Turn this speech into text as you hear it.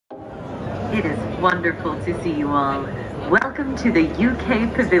It is wonderful to see you all. Welcome to the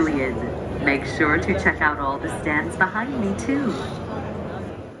UK Pavilion. Make sure to check out all the stands behind me too.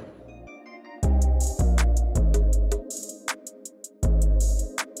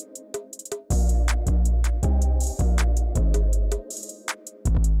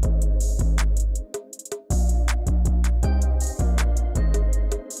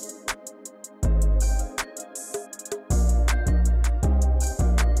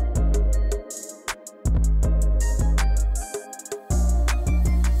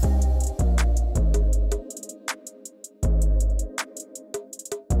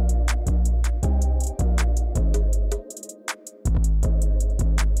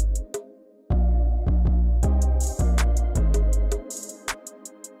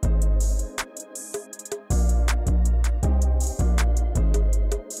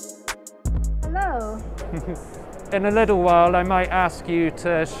 In a little while, I might ask you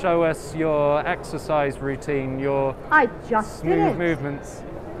to show us your exercise routine, your smooth movements.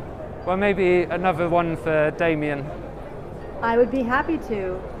 Well, maybe another one for Damien. I would be happy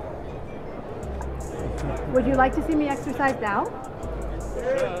to. Would you like to see me exercise now?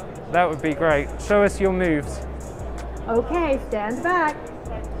 Sure. That would be great. Show us your moves. Okay, stand back.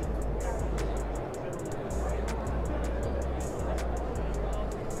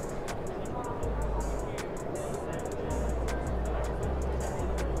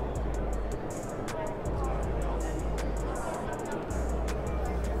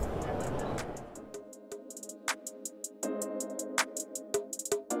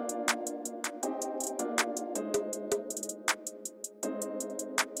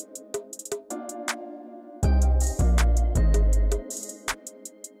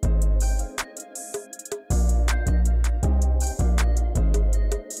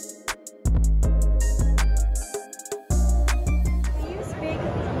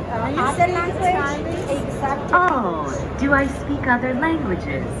 Oh, do I speak other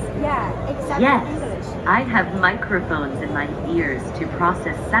languages? Yeah, except yes, English. I have microphones in my ears to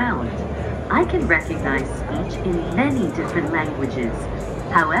process sound. I can recognize speech in many different languages.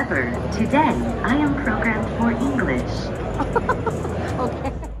 However, today I am programmed for English.